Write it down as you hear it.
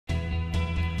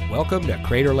Welcome to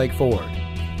Crater Lake Ford,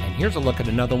 and here's a look at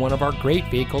another one of our great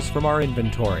vehicles from our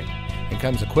inventory. It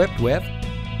comes equipped with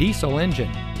diesel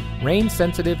engine,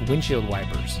 rain-sensitive windshield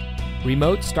wipers,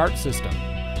 remote start system,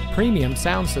 premium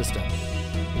sound system,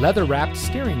 leather-wrapped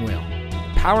steering wheel,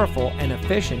 powerful and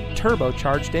efficient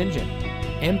turbocharged engine,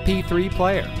 MP3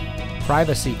 player,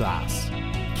 privacy glass,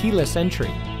 keyless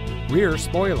entry, rear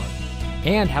spoiler,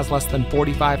 and has less than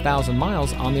 45,000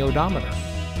 miles on the odometer.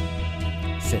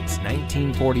 Since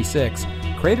 1946,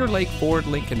 Crater Lake Ford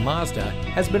Lincoln Mazda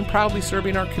has been proudly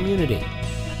serving our community.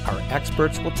 Our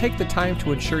experts will take the time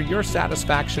to ensure your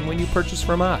satisfaction when you purchase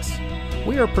from us.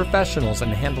 We are professionals in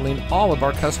handling all of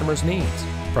our customers' needs,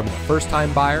 from the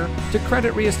first-time buyer to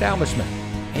credit reestablishment.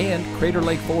 And Crater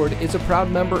Lake Ford is a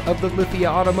proud member of the Lithia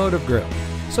Automotive Group.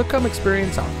 So come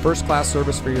experience our first-class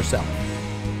service for yourself.